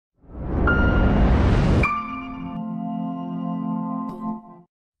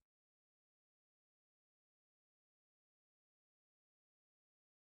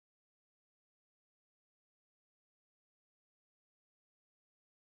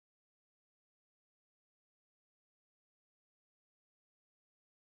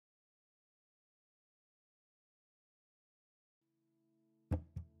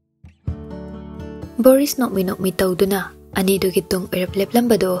Boris nokmi tawduna anidugi tung erap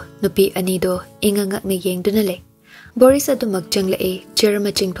leplambado nupi anido ingangakni yengduna le. Boris adumak janglai chair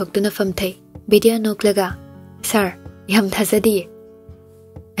maching thokduna famthai. Bidya noklaga, "Sir, yam thazadi."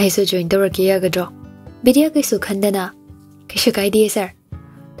 Aiso join tawraki yagadro. Bidya kaisu khandana, "Kaishu kaidi sir."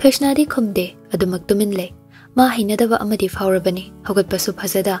 Thoisnadi khumde adumak tumin le. Ma hinadaba amadi faurabani hogatpasu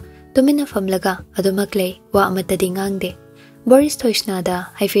phazada tumina famlaga adumak le wa amatadi ngangde. Boris Thoisnada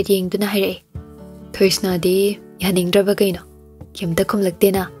haifet yengduna haire. Thoisnadi yaningdraba kaino kimta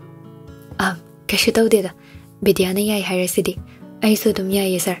khumlaktena. Kaishu tawdeda. Bidya na yai hairasidi. Aiso dum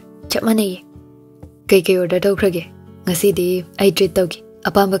yai sir. Chapmanaye. Kai order tawkrage. Ngasidi ai treat tawgi.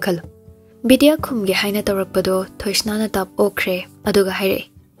 Apamba khalo. Bidya khumge haina tawrakpado Thoisnana tap okre aduga haire.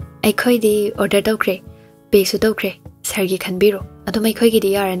 Aikhoidi order tawkre. Pesu tawkre. Sargi khanbiro. Adum aikhoigi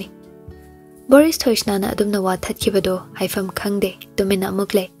di yarani. Boris Thoisnana adumna wa thatkibado haifam khangde tumina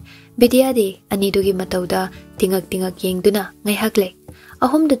amukle. Bidya di anidugi matawda tingak yengduna ngaihakle.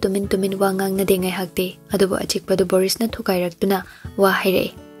 Ahomda tumin wangang na de ngaihakde adubo achikpado Boris na thukairakduna wa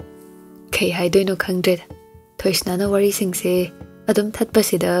haire. Kai haidoino khangdred. Thoisnana wari singse adum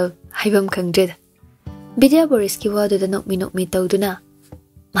thatpasida haibam khangdred. Bidya Boris ki waduda nokmi tawduna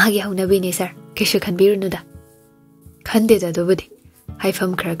magi haunabini sir kaishu khanbirunuda. Khandeda dobudi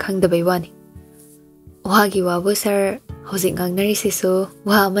haifam khara khangdabai wani. Wagi wabu sir hojik ngangnari sisu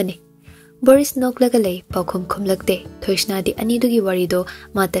wa amani. Boris noklaga lei paukhum khumlakte. Thoisnadi anidugi warido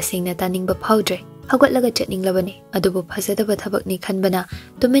mata singna taningba phawdre. Hagwatlaga chatninglabani adubu phazadaba thabakni khanbana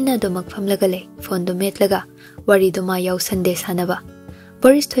tumina domak famlaga lei phone do metlaga warido ma yaw sande sanaba.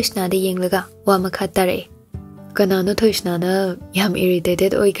 Boris Thoisnada yenglaga wa makha tare. Kanano Thoisnana yam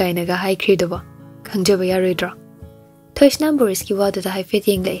irritated oi kainaga haikhridoba khangjaba yaroidra. Thoisna Boris ki wadu da haifet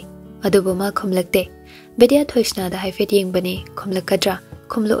yenglei adubu ma khumlakte. Bidya Thoisnada haifet yengbani khumlakadra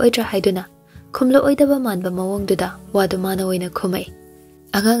khumlo oidra haiduna khumlo oidaba manba mawongduda wadu mana oina khumai.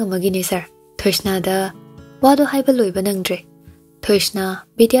 Angang amagini sir. Thoisnada wadu haiba loiba nangdre. Thoisna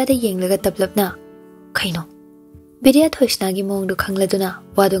Bidya da yenglaga tablapna. Kaino. Bidya Thoisna gi mawongdu khangladuna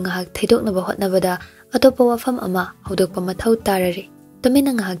wadu ngahak thaidoknaba hotnabada atopa wafam ama hodokpa mathau tarare.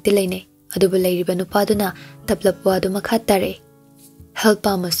 Tumina ngahak dilaine adubu leiriba nupaduna tablap wadu makha tare. Help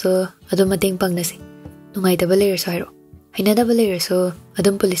amaso adu mateng pangnasi. Nungaitaba leiraso hairo. Hainadaba leiraso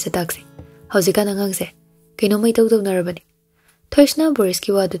adum police taksi. Hauzikan angangse kaino mai tawdonarabani. Thoisna Boris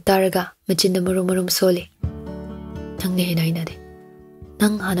ki wadu taraga machinda murum sole. Nang ne hina de.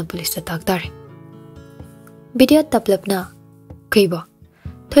 Nang hana police tak tare. Bidya taplapna kaiba.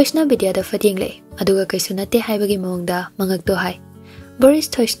 Thoisna Bidya da fadingle aduga kaisu nate haibagi mawngda mangakto hai. Boris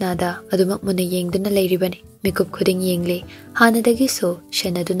Thoisna da adumak muna yengduna leiribani. Mikup khuding yengle hanadagi so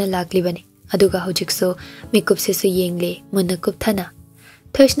shenaduna laklibani. Aduga hojik so mikup sesu yengle muna kupthana.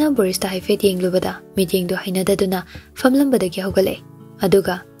 Thoisna Boris da haifet yenglubada meetingdo hainadaduna famlambadagi hogale.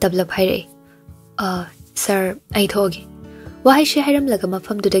 Aduga tablap haire. Sir, ai thogi. Wahai she hairam laga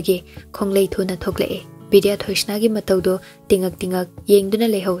mafamdudagi khonglei thuna thoklei. Bidya Thoisna gi matawdo tingak yengduna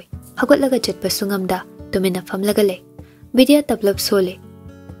lehawi. Hagwatlaga chatpa sungamda tumina famlaga le. Bidya tablap sole.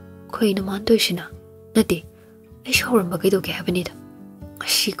 Khoi numan toishina. Nati. Ai shoramba kaido ke habanida.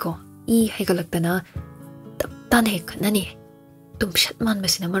 Ashiko I haigalaktana tan he khanani. Tum shatman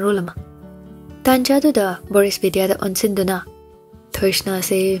basina marolama. Tanjadu da Boris Bidya da onsinduna. Thoisna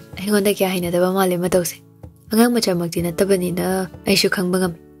se aingonda kya hainadaba male matawse. Angang machamakti natabani na aishu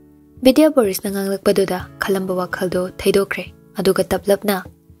khangbangam. Bidya Boris na nganglakpaduda khalamba WakhaLdo thaidokre aduga taplapna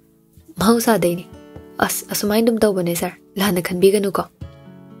mahausa daini asumai dum tawbane sir lana khanbiganu ko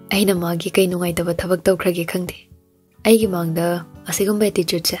aina magi kai nungai taba thabak tawkhrage khangde aigi mangda asigumba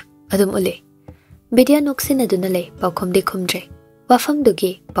attitude cha adum ule Bidya noksina duna le paukhom de khumdre wafam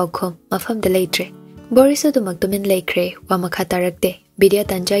dugi paukhom mafam de leitre Boris adumak tumin leikre wa makha tarakte Bidya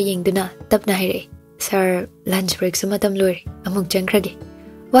tanja yengduna tapna haire sir lunch break sumatam loi amuk jangkrage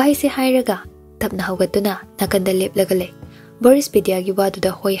Wahai se hairaga tapna haugatuna nakanda leplagale. Boris Bidya gi waduda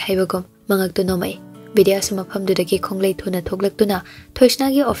hoi haibagom mangaktu nomai. Bidya sumaphamdudagi khonglei thuna thoglaktuna Thoisna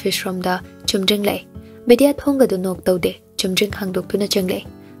gi office room da chumjring lai. Bidya thongadu nok tawde chumjring hangdoktuna changlei.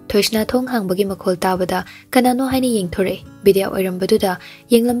 Thoisna thong hangbagi makhol tabada kanano haini yengthore. Bidya oirambaduda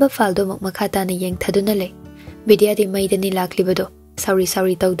yenglamba faldo makmakha na yengthaduna le. Bidya di maidani laklibado sorry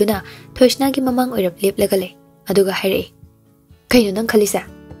tawduna Thoisna gi mamang oirap leplagale. Aduga haire. Kaino nang khalisa.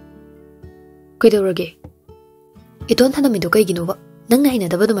 Kaidaurage. Iton thanamido kaiginoba. Nang nahina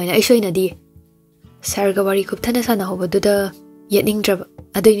dabadu maina aisho ina di. Sarga wari kupthana sana hobaduda yetningdraba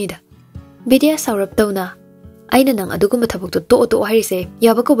aduinida. Bidya saurap tawna. Aina nang adugumba thabakto to harise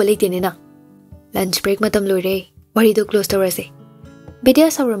yaba ko baleitene na. Lunch break matam loire. Wari do close tawrase.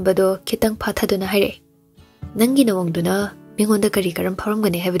 Bidya saurambado kitang pathaduna haire. Nangi nawangduna mingonda kari karam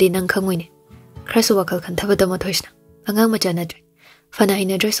pharamgani habdi nang khangoi ne. Khrasu WakhaL khanthaba mo thoisna. Angang macha na dre. Fana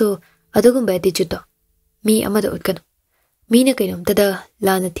hina dresu adugumba attitude mi amada utkanu. Mi na kainom tada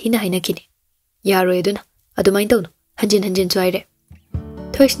lana thina haina kini. Yaro eduna adumain tawnu hanjin chuaire.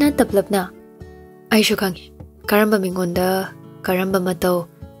 Thoisna taplapna aishu khangi. Karamba mingonda karamba matau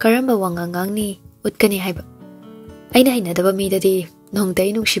karamba wangangangni utkani haiba. Aina hina daba mi dadi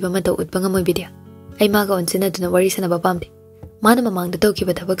nongtai nungshiba matau utbanga moi Bidya. Ai maga onsina duna wari sanaba pamde. Mana mamangda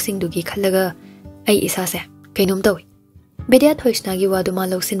tawkiba thabak singdugi khallaga ai isase kainom tawi. Bidya thoisna gi wadu ma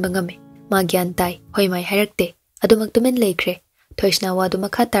lausin bangame. Ma gyan tai hoi mai hairakte adumak tumen leikre. Thoisna wadu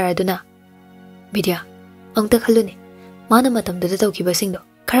makha taraduna. Bidya angta khallune. Mana matamda tawkiba singdo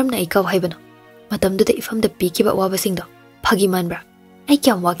karamna ikaw haibano. Matamda ifamda pikiba waba singdo phagi manbra. Ai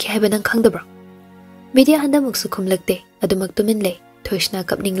kyam waki haiba nang khangdabra. Bidya handa muksu khumlakte adumak tumen le. Thoisna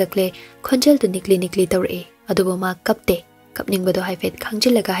kapning lakle khonjal tu nikli tawre adubo ma kapte kapning bado haifet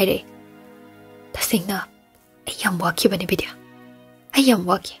khangjilaga haire. Tasingna ai yam waki bane Bidya. Ai yam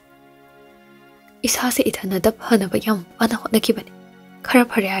waki. Isase ithana dab hanaba yam ana hotnaki bane. Khara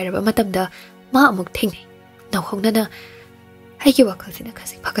phare hairaba matamda ma amuk thingnei. Nawhongnana aigi WakhaL sina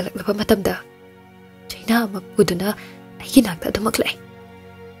khasi phagalaklaba matamda chaina ama puduna aigi nakta adumak lai.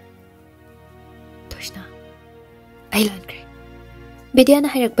 Thoisna ai lankre. Bidya na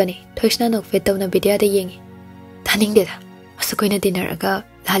hairakbani Thoisna nokfet tawna Bidya da yengi. Thaningdeda asukoina dinner aga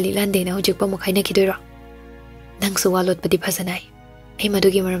lali lande na hujikpa mukhaina kidoira. Nangsu walot padi phasanai. Ai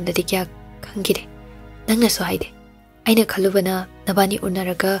madugi maramdadi kya khangide. Nangna so haide. Aina khalubana nabani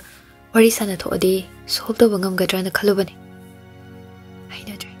unaraga wari sana thoadi solve tawba ngamgadra na khalubani.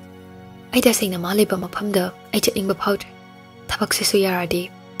 Aina dre. Ai da singna maliba mafamda ai chatningba phawdre. Thabak se su yaradi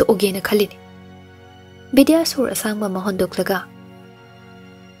to ogena khalini. Bidya sur asangba mahondoklaga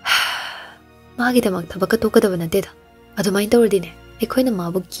Magi damak thabaka tokadaba nateda. Adumain tawradine ekhoina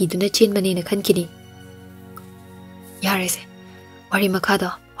mabu kiduna chenbani na khankini. Yarese. Wari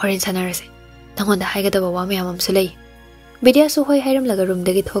makhada horen sanarase. Nangonda haigadaba wa mayam amsu lei. Bidya su hoi hairamlaga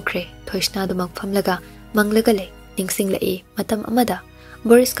roomdagi thokre. Thoisna dumak famlaga manglaga le ningsinglai matam amada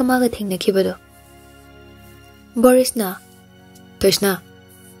Boris kamaga thingnakibado. Boris na Thoisna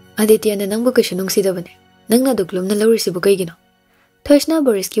Aditya na nangbu kashu nungsidabane. Nangna duklumna lawrisibu kaigino. Thoisna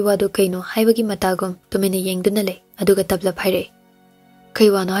Boris ki wadu kaino haibagi matagom tumene yengduna le aduga tablap haire. Kai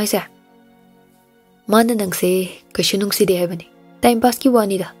wano haisa. Mana nangse kashu nungside haibane. Time pass ki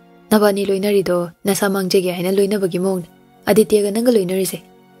wani da. Nabani loinarido nasa mangjegi haina loinabagi mong. Aditya ga nanga loinarise.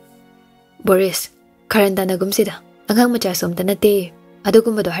 Boris karantana gumsida. Angang macha somta nate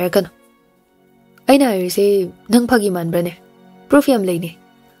adugumbado harakano. Aina harise nang phagi manbrane. Proof yam leine.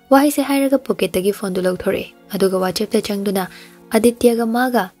 Wahai se hairaga pocket tagi phone du lawthore. Aduga WhatsApp ta changduna Aditya ga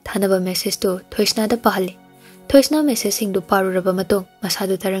maga thanaba message to Thoisna da pahale. Thoisna message sing du paruraba matong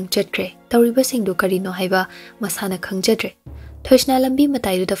masadu tarang chatkre. Tawriba sing du karino haiba masana khangjadre. Thoisna lambi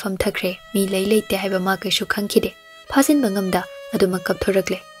matai du da fam thakre. Mi lei leite haiba ma kaishu khangkhide. Phasin bangamda aduma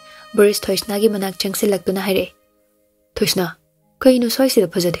kapthorakle. Boris Thoisna gi manak changsilaktuna haire. Thoisna kaino soisida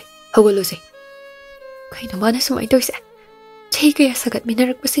phajade. Hawalose. Kaino mana sumai toise. Chei kaya sagat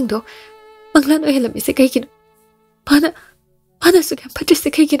minarak pasing do manglan ohelam ise kaigino. Mana sugya patris se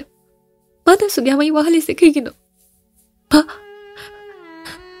kaigino. Mana sugya mai wahali se kaigino.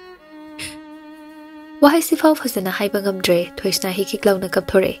 Wahai si fau phasana haiba ngamdre Thoisna hikiklauna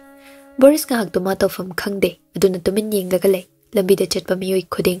kapthore. Boris nga hakduma tawfam khangde aduna tumin yenglaga le lambida chatpa miyoi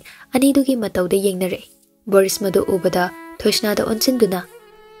khuding anidugi matawda yengnare. Boris madu ubada Thoisna da onsinduna.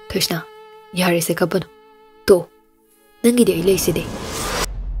 Thoisna yare se kabano. To nangide ilaiside.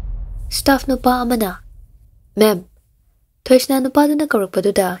 Staff no pa amana. Ma'am Thoisna nupa duna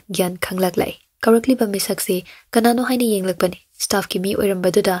kaurakpaduda gyan khanglaklai. Kaurakliba misaksi kanano haina yenglakpani. Staff ki mi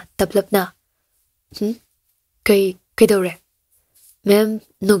oirambaduda taplapna. Kaidawre. Ma'am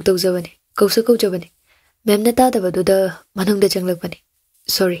nok tawjabane. Kausa kaujabane. Ma'am na tadabaduda manungda changlakpani.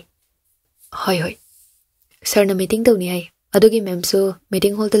 Sorry. Hoi. Sir na meeting tawni hai. Adugi ma'am so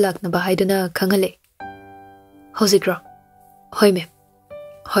meeting hall ta laknaba haiduna khangale. Howzikro? Hoi ma'am.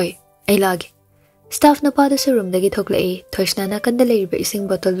 Hoi. Ai lage. Staff na pada sa room dagi thoklai Thoisna na kanda leiriba ising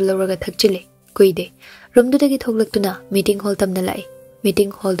bottle lawraga thakchile kuide room do dagi thoklaktuna meeting hall tamna lai meeting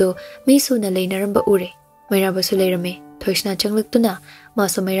hall do mi su na leinaramba ure mairaba su leirame Thoisna changlaktuna ma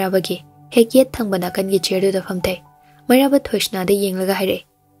so mairaba gi hekiet thangbana kan gi chair do da famthai mairaba Thoisna da yenglaga haire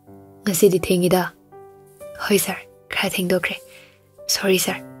ngasi di thengida hoi sir kha thengdokre sorry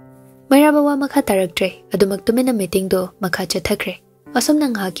sir mairaba wa makha taraktre adumak tumena meeting do makha chathakre Asam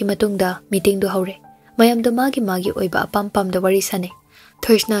nang ha ki matungda meeting do haure. Mayam do magi oiba apam da wari sane.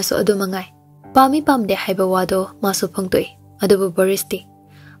 Thoishna so adu mangai. Pami pamde haiba wado masu phangtoi. Adubu Boris di.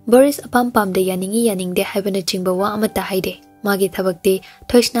 Boris apam pamde yaning de haiba na chingba wa amata haide. Magi thabak di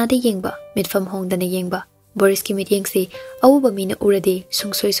Thoishna di yengba mitfam hongdana yengba. Boris ki mit yengsi awuba mina uradi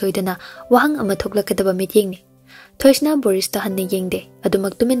sungsoi soidana wahang ama thoklakadaba mit yengni. Thoishna Boris ta hanne yengde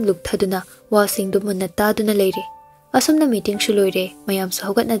adumak tumin luk thaduna wa singdu munna taduna leire. Asumna meeting shuloire mayam sa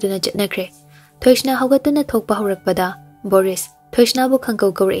hogatna duna jatnakre. Thoishna hogatuna thokpa horakpada Boris Thoishna bu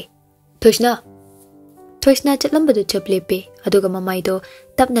khangkau kaure. Thoishna chatlambadu chaplepe aduga mamaido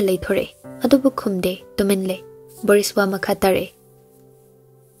tapna leithore adubu khumde tuminle. Boris wa makhatare.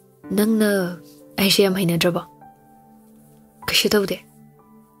 Nangna aishe am hainadraba. Kashi tawde.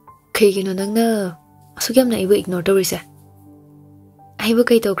 Kaigino nangna asugam na ibu ignore tawrise. Aibu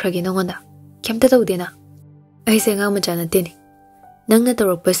kai tawkragi nangonda. Kemta tawde na. Aise nga machana tini. Nangna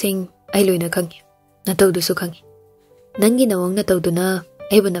tawrakpasing ai loina khangi. Na tawdusu khangi. Nangi nawang na tawduna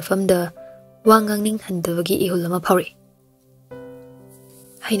aibu na famda wangang ning handawagi ihul ama phawri.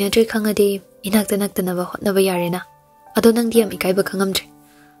 Hainadre khangadi inakta naktanaba hotnaba yarena. Ado nang diam ikaiba khangamdre.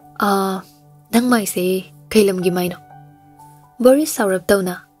 Nang mai se kailam gi maino. Boris saurab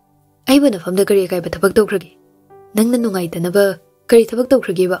tawna. Aiba na famda kari ikaiba thabak tawkragi. Nang na nungai tanaba kari thabak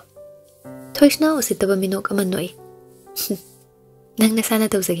tawkragi ba. Thoishna usitaba minok aman noi. Nang nasana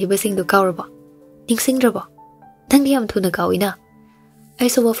tawsagiba singdo kawraba. Ningsingraba. Nang diam thuna kawina. Ai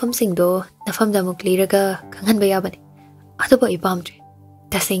so wafam singdo na famda muk liraga kanghanba yabani. Aduba ipamdre.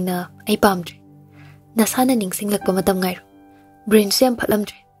 Tasingna ai pamdre. Nasana ningsinglakpa matam ngairo. Brain se am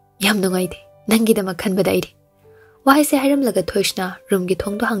phatlamdre. Yam nungaide. Nangidama khanbada aide. Wahai se hairam laga Thoishna room gi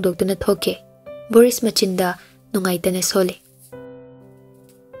thongdo hangdoktuna thoke. Boris machinda nungaitana sole.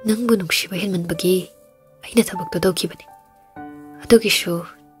 Nangbu nungsiba henmanbagi aina thabakto dawkibani. Adugishu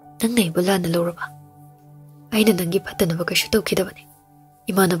nangnai bulana loraba. Aina nangi phatanaba kashu tawkidabani.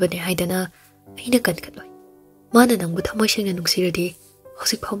 Imanabane haidana aina kankhatloi. Mana nangbu thamoi sengna nungsiradi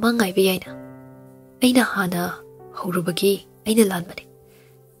hosik phau mangai be yaina. Aina hana horubagi aina lanbani.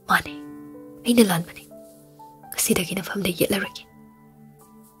 Mane aina lanbani. Kasidagi na famda yetlaragi.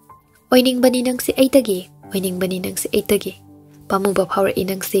 Oining bani nangsi aitagi, oining bani nangsi aitagi. Pamuba power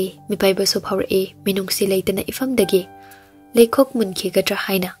inangsi, mipaiba so power e, minungsi laitana ifamdagi. Laikok munki gadra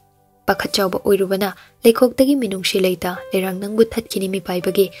haina. Pakachawba oirubana, laikok dagi minungsi laita, lerang nang buthat kini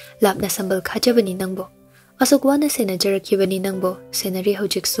mipaibagi, lapna sambal kajabani nangbo. Asukwana sena jarakibani nangbo, senari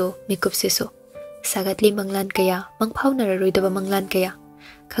hojikso, mikupsiso. Sagatli manglan kaya, mangpaw nararoidaba manglan kaya.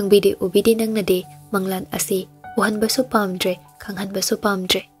 Kangbidi ubidi nang nade, manglan asi, uhanba so pamdre, kanghanba so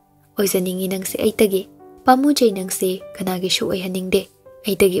pamdre. Oizaningi nangsi aitagi. Pamujay nang si kanagi shu ay haningde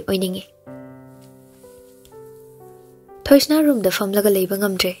ay dagi oiningi. Thoishna room da famlaga layba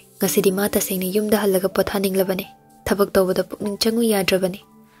ngamdre ngasi di mata sing ni yumda halaga pothaning labani thabak tawbada pukning changu yadrabani.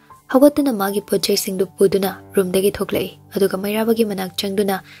 Hawatuna magi pojay sing du puduna room dagi thoklai aduga mayrabagi manak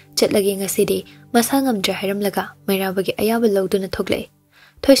changduna chatlagi ngasi di masa ngamdre hairam laga mayrabagi ayaba lawduna thoklai.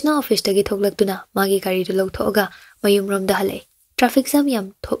 Thoishna office dagi thoklaktuna magi gari du law thoga mayum rom da halai. Traffic jam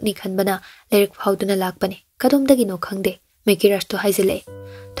yam thokni khanbana lerik phauduna lakpani kadom dagi no khangde mekiras to haizele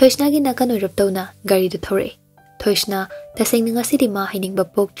Thoishna gi nakan oirap tawna gari du thore Thoishna taseng nga sidi ma hining ba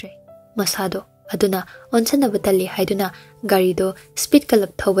poktre masado aduna onsana batali haiduna gari do speed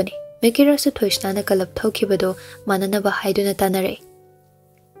kalap thobani mekiras to Thoishna na kalap thokibado manana ba haiduna tanare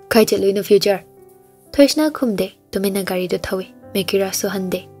kai cheloi no future Thoishna khumde tumina gari do thawi mekiras so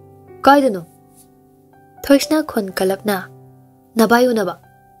hande kai duno Thoishna khon kalapna Nabayo na ba?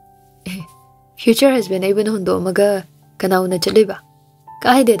 Future husband ay binuhundo maga kanaw na chaloy ba?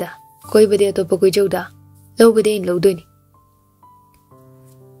 Kahit deda, koi ba de ato pa koi jawda, low ba de in low doon ni.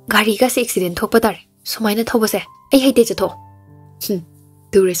 Gari ka sa accident thok patare, sumay na thok ba se, ay hay te chato.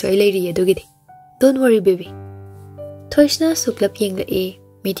 Turi so ay lady ya dugidi. Don't worry baby. Thoishna suklap yeng la e,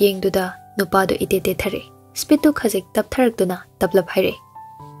 mit yeng duda, nupado itete thare, speed to khazik tap tharak do na taplap haire.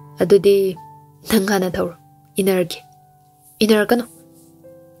 Ado de, nangha na thawro, inaraki. Inarkano.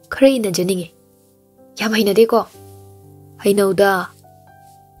 Kare ina janingi. Yam haina de ko. Hainaw da.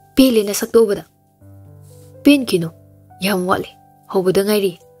 Pili na sakto ba da. Pin kino. Yam wali. Hobo da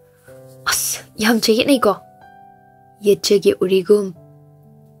ngairi. As. Yam chayit na ko. Yet chagi urigum.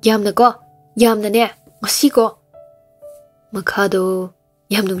 Yam na ko. Yam na ne. Ngasi ko. Makado.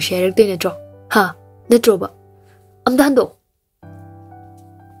 Yam nung sharak do na draw. Ha. Na draw ba. Amdahan do.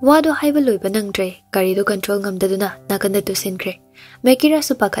 Wado haiba loiba nangdre gari do control ngamdaduna nakanda to sinkre mekira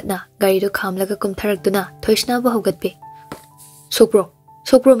su pakhatna gari do khamlaga kumtharakduna Thoishna ba hogatbe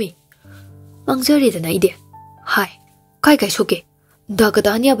sokro mi angjari dana ide hai kai soke da ka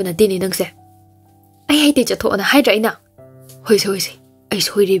dania bana dini nangse ai haite chatho na haidra ina hoise ai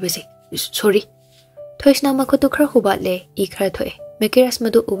soiri base sorry thoisna makhutu khar hubat le I khar thoe Mekiras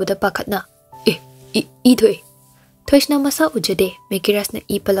madu ubada pakhatna I thoe thoisna masa ujade Mekiras na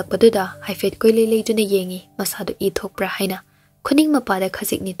I palak paduda haifet koile leiduna yengi masadu I thokpra haina khuning mapada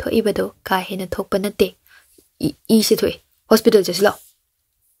khasik ni thoi bado ka hena thokpa nate I se thoe hospital jasla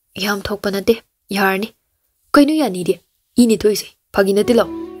yam thokpa nate yarni koinu ya ni de I ni thoise phagi nate lo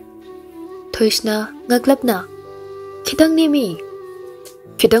thoisna ngaklapna khidang ni mi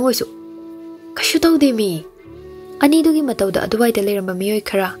khidang oisu kashu tawde mi ani dugi matawda aduwai da leramba miyoi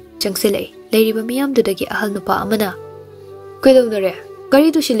khara changselai leiriba miyam dudagi ahal nupa amana koidonare gari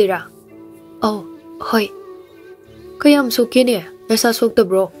du shilira oh hoi kayam sokene nasa sokta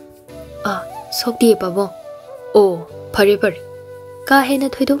bro sokti babo oh phare phare ka hena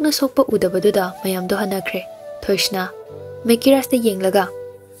thoidokna sokpa udabaduda mayam do hanakre thoishna Mekiras de yenglaga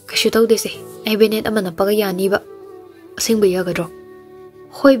kashu tawde se ai benet amana paga yani ba asingba yagadro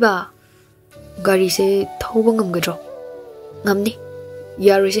hoi ba gari se thauba ngamgadro ngamni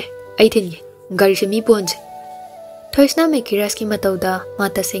yarise ai thinge gari se mi ponje thoisna Mekiras ki matawda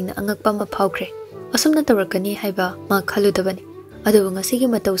mata singna angakpa ma phawkhre asumna tawrakani haiba ma khaludabani adu ngasi gi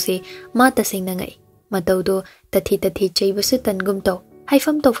matawse mata singna ngai matawdo tathi cheibasu tangum taw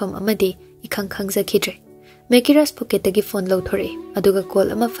haifam tawfam amadi ikhang khangza khidre Mekiras pocket gi phone lo thore aduga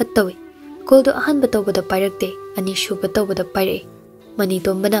call ama fattawi call do ahan batawbada pairakte ani shu batawbada paire mani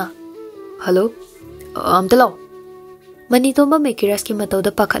tombana hello amtalo mani tomba Mekiras ki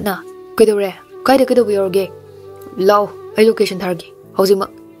matawda pakhatna kedore kaida kedobu yorge law ai location thargi haujima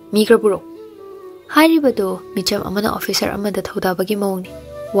mi khra puro hairibado micham amana officer amada thodabagi mawni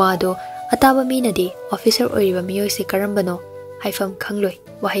wado ataba minadi officer oiriba miyoi se karambano haifam khangloi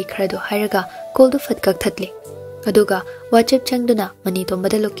wahai khrado hairaga call do fatkak thatle aduga WhatsApp changduna mani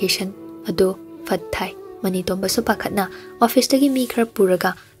tombada location adu fathai mani tomba su pakhatna office tagi mi khra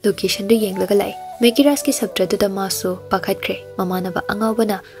puraga location do yenglaga lai Mekiras ki subject da masu pakhatkre mamanaba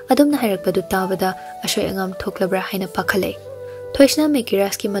angawbana adumna hairakpadu tabada ashoi angam thoklabra haina pakhalai thoisna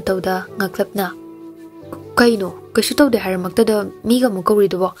Mekiras ki matawda ngaklapna kaino kashu tawde haramakta da miga mukawri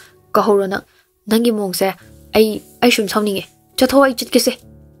do kahorona nangi mongse ai shum samninge chatho ai chitkese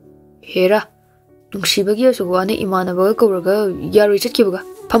hera nungsibagi asugwane imanabaga kawraga yaroi chatkibaga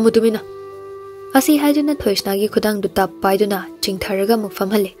phamutumina asi haiduna thoisna gi khudang du tap paiduna chingtharaga mukfam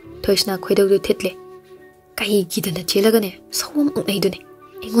hale thoisna khoidau du thitle kai gidana chelagane sawam unaidune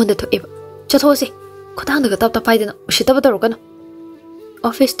ingonda thoeba chathose khudang daga tap tap paiduna usitaba tarokana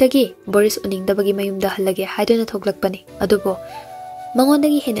office tagi Boris uningdabagi mayumda halage haiduna thoklakpani adubo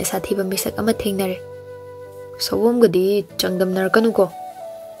mangondagi hena sathiba misak ama thengnare sawam gadi changdamnar kanuko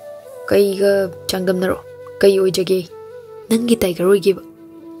kaiga changdamnaro kai oijage nangi tiger oigiba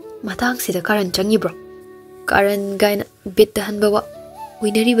matang sida karan changi bro karan gaina bit hanbawa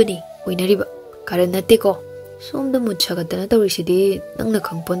winariba karan natte ko somda mutchagadana tawrisidi nangna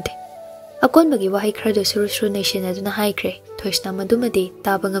khangponte akon bagi wahai khrado suru nation aduna haikre thoisna madumadi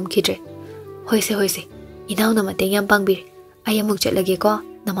tabangam khidre hoise inaw na mate yam pangbir ayamuk chatlage ko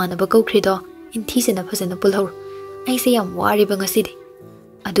namana ba kawkhrido inthi sena phasana pulhor aise yam wari ba ngasidi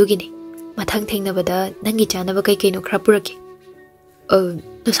adugini mathang thengnabada nangi chanaba kai kaino khra puraki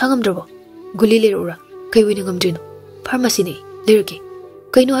no sangam drobo guli lerura kai wini ngamjino pharmacy ne lerki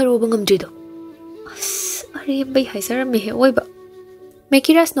kaino haro bangam jido are bai haisara me he oiba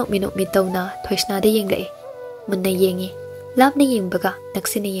Mekiras nok mi tawna thoisna de yenglai munna yengi lapna yengbaga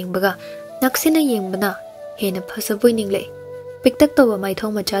naksina yengbana hena phasaboi ninglai piktak tawa mai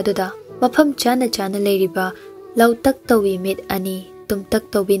thong macha duda mafam chana leiriba lautak tawi mit ani tumtak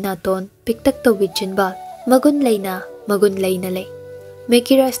tawi naton piktak tawi jinba magun leina lei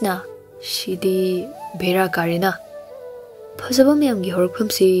Mekiras na shidi bera karina phasaba myamgi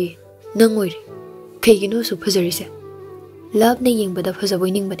horkhumsi nangoiri kaigino su phajarise labna yengbada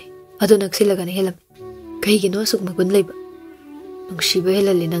phajaboi ningbane adu naksilagane helam kaigino suk magun leiba nungshiba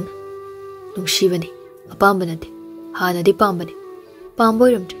helale nang nungsibane apamba nate hanadi pambane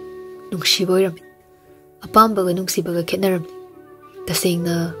pamboiramte nungshiboirame apambaga nungsibaga khetnaramne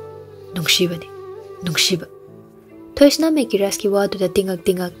tasengna nungsibane nungsiba thoisna Mekiras ki wadu da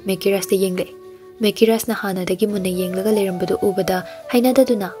tingak Mekiras de yengle Mekiras na hana dagi munna yenglaga lerambadu ubada hainada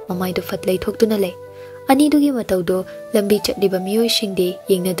duna mamai du fatlai thokduna lei ani dugi matawdo lambi chatliba miyoi shingde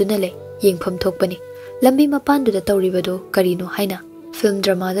yengna duna lei yengpham thokpani lambi mapan du da tawribadu karino haina film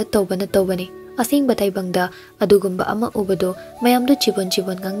drama da tawbani asing batai bangda adugumba ama ubado mayam du chibon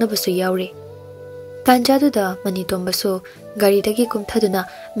ngangna basu yaure Tanjadu da mani tombaso gari dagi kumthaduna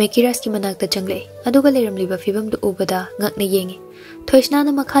Mekiras ki manakta changle aduga leramliba fibam du ubada ngakna yengi thoisna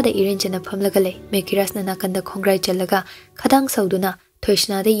na makha da irenjana phamlaga le Mekiras na nakanda khongrai chalaga khadang sauduna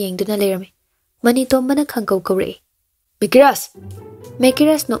Thoishna da yengduna lerame. Mani tombana khangkau kaurei. Mekiras!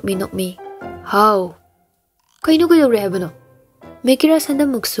 Mekiras nok me. How? Kainu ko yore habano? Mekiras handa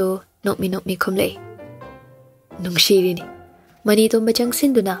mukso nok me khomlei. Nungshiri ni. Mani tomba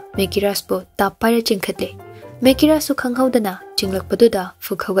changsinduna Mekiras po tapaya chingkhatle. Mekiras su khanghaudana chinglakpaduda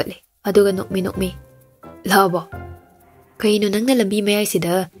fukhawgatle. Aduga nok me. Labo. Kainu nangna lambi mayai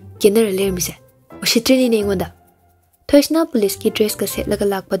sida kenara lermise. Ushitrini ne ngonda. Thoishna police ki dress ka setlaga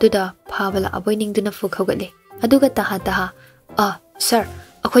lakpaduda phabala aboiningduna fukhawgatle. Aduga taha. Sir,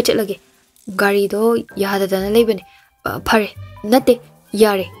 akhoi chatlage. Gari do yahadadana leibane. Phare, nate,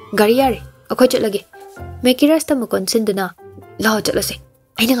 yare, gari yare. Akhoi chatlage. Mekiras ta makon sinduna lao chatlase.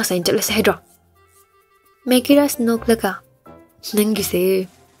 Aina nga sain chatlase haidro. Mekiras noklaga. Nangise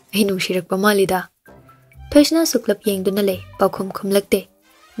ai nungsirakpa malida. Thoishna suklap yengduna le paukhum khumlakte.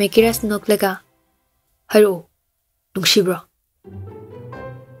 Mekiras noklaga. Haro, nungsibro.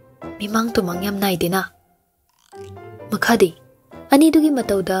 Mimang tumang yam naidina. Makhadi. Ani dugi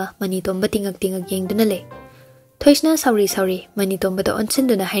matauda mani tomba tingag yengduna le. Thoishna sorry mani tomba da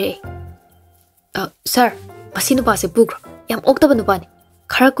onsinduna haire. Sir, masi nupa se pugro. Yam oktaba nupa ni.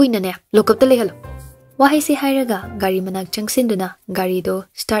 Khara kuina ne lokap ta lehalo. Wahai se hairaga gari manak changsinduna gari do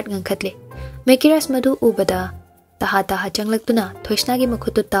start ngangkhatle. Mekiras madu ubada taha changlaktuna Thoishna gi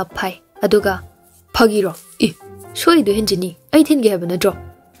makhutu tap phai. Aduga phagiro. Soi du henjini. Ai thin ge habana dro.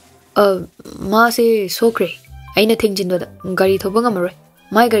 Ma se sokre. Aina thingjindoda gari thoba ngamaroi.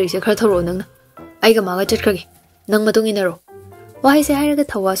 Mai gari se khara thoro nangna. Aiga maga chatkrage. Nang matung inaro. Wahai se hairaga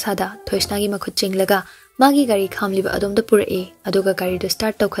thawa sada Thoishna gi makhut chinglaga magi gari khamliba adomda purae aduga gari do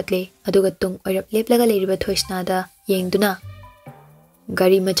start tawkhatle aduga tung oirap leplaga leiriba Thoishna da yengduna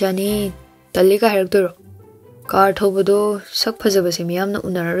gari machani talliga haraktoro car thobodo sak phajaba se miyamna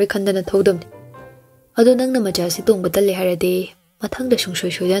unarare khandana thodamni adu nangna macha si tongba talle harade mathangda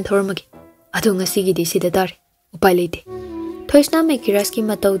sungsoi soyan thoramagi adu ngasi gi di sida dar upai leite Thoishna Mekiras ki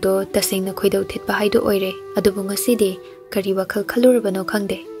mataudo tasengna khoidau thitpa haido oire adubu ngasi di gari WakhaL khalurabano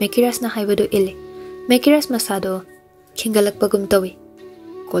khangde Mekiras na haibado ile Mekiras masado khingalakpagum tawi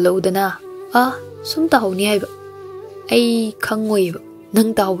kolaudana sum tahawni haiba ai khangoi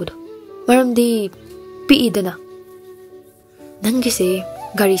nang tahawdo maramdi piidana nangise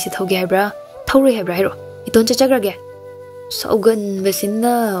gari se thoge haibra thawrei haibra hairo iton chachagrage saugan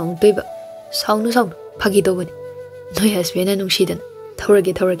besinna ongtoiba saunu phagi dobani noi hasbena nungsidana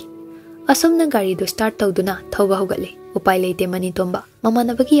thawrage asumna gari do start tawduna thawba hogatle upai leite mani tomba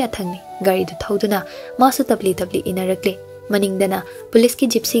mamanabagi athangni gari do thawduna masu tabli inarakle maningdana police ki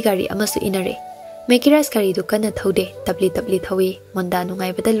gypsy gari amasu inare Mekiras gari do kana thawde tabli thawi monda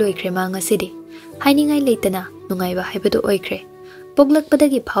nungai bada loikhre ma ngasidi hainingai leitana nungai ba haibadu oikhre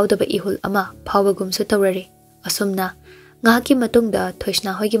poglakpadagi phawdaba ihul ama phawagum su tawrare asumna ngahaki matungda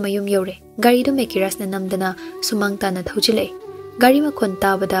Thoishna hoigi mayum yore gari do Mekiras na namdana sumangta na thawjile gari ma khon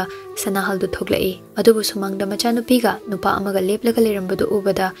tabada sanahal do thoglai adubu sumangda machanupiga nupa amaga leplaga lerambadu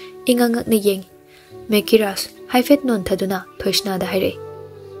ubada ingangak ne yeng Mekiras haifet non thaduna Thoishna da haire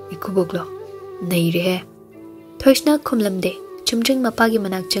ikuboglo naire Thoishna khumlamde chumjing mapagi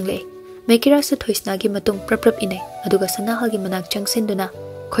manak changle Mekiras su Thoishna gi matung prap inai aduga sanahal gi manak changsinduna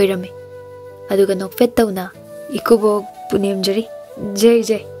khoirame aduga nokfet tauna ikubog punemjari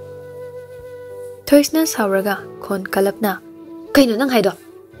jai Thoishna sauraga khon kalapna kaino nang haido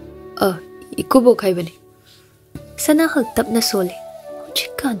ikubog haibani sanahal tapna sole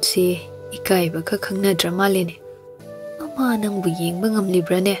chikan se ikaiba ka khangna drama lene ama nang bu yengba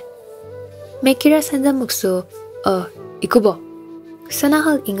ngamlibrane Mekiras handa mukso ikubo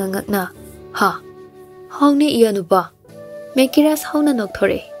sanahal ingangakna ha hauni iyanuba Mekiras hauna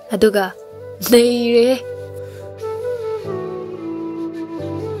nokthore aduga naire